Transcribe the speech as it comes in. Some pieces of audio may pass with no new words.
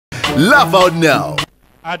Laugh out now.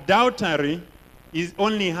 Adultery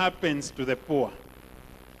only happens to the poor.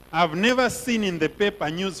 I've never seen in the paper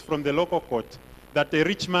news from the local court that a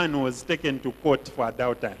rich man was taken to court for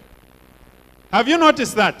adultery. Have you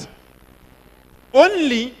noticed that?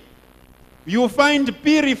 Only you find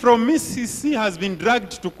Piri from Mississippi has been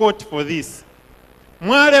dragged to court for this.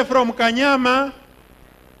 Mwale from Kanyama,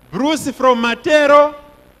 Bruce from Matero,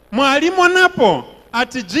 Mwalimu Napo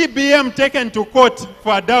at GBM taken to court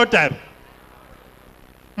for adultery.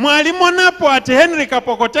 Mwalimu Napo at Henry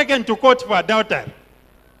Kapoko taken to court for adultery.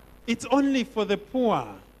 It's only for the poor,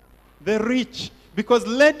 the rich, because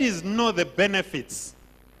ladies know the benefits.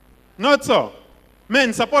 Not so.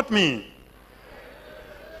 Men, support me.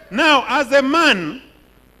 Now, as a man,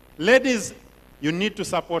 ladies, you need to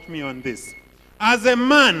support me on this. As a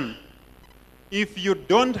man, if you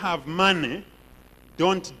don't have money,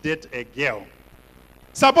 don't date a girl.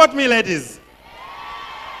 Support me, ladies.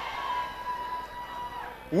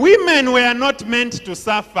 Women were not meant to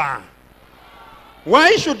suffer.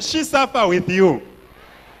 Why should she suffer with you?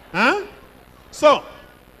 Huh? So,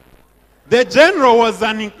 the general was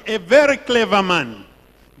a very clever man.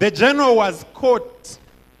 The general was caught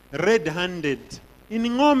red-handed in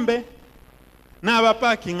Ngombe. Now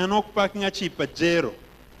parking and not parking a cheaper jail.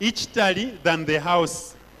 Each tally than the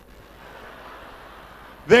house.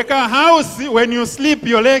 The house, when you sleep,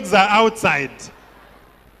 your legs are outside.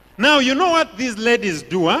 Now, you know what these ladies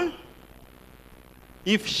do, huh?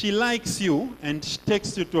 If she likes you and she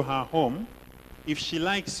takes you to her home, if she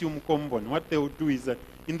likes you, Mkombon, what they will do is that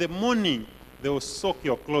in the morning, they will soak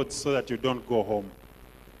your clothes so that you don't go home,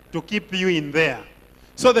 to keep you in there.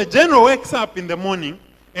 So the general wakes up in the morning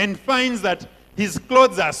and finds that his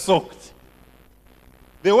clothes are soaked.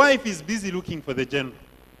 The wife is busy looking for the general.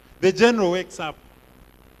 The general wakes up,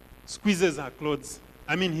 squeezes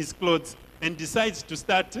his clothes, and decides to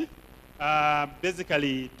start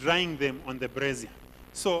basically drying them on the brazier.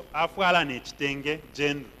 So, afwala tenge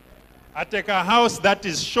general. I take a house that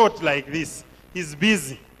is short like this. He's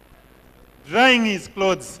busy drying his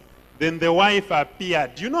clothes. Then the wife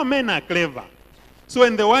appeared. You know, men are clever. So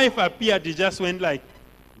when the wife appeared, he just went like,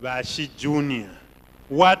 Bashi Junior,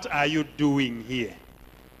 what are you doing here?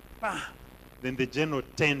 Then the general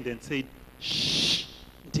turned and said, shh,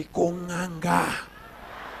 ndikonganga.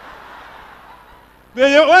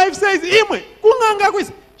 The wife says, Imwe, kunganga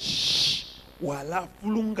kwisi. Shh, wala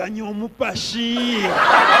fulunga nyomu pashi.